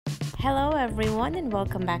Hello everyone and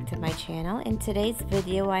welcome back to my channel. In today's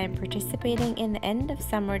video, I am participating in the end of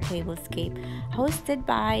Summer Tablescape, hosted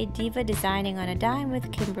by Diva Designing on a Dime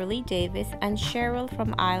with Kimberly Davis and Sheryl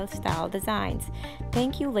from Isle Style Designs.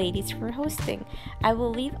 Thank you ladies for hosting. I will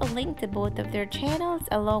leave a link to both of their channels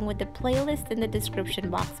along with the playlist in the description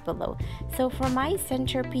box below. So for my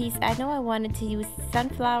centerpiece, I know I wanted to use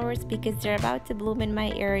sunflowers because they're about to bloom in my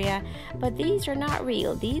area, but these are not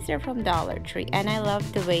real. These are from Dollar Tree and I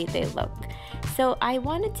love the way they look. So I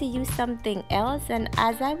wanted to use something else, and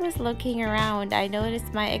as I was looking around, I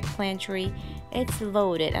noticed my eggplant tree, it's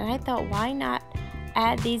loaded, and I thought, why not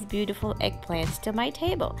add these beautiful eggplants to my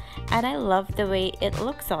table? And I love the way it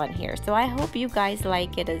looks on here, so I hope you guys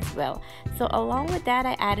like it as well. So along with that,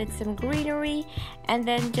 I added some greenery and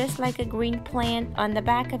then just like a green plant on the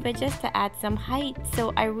back of it just to add some height.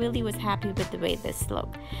 So I really was happy with the way this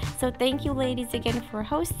looked. So thank you ladies again for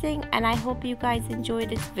hosting, and I hope you guys enjoyed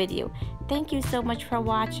this video. Thank you so much for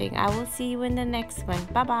watching. I will see you in the next one.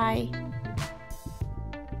 Bye bye.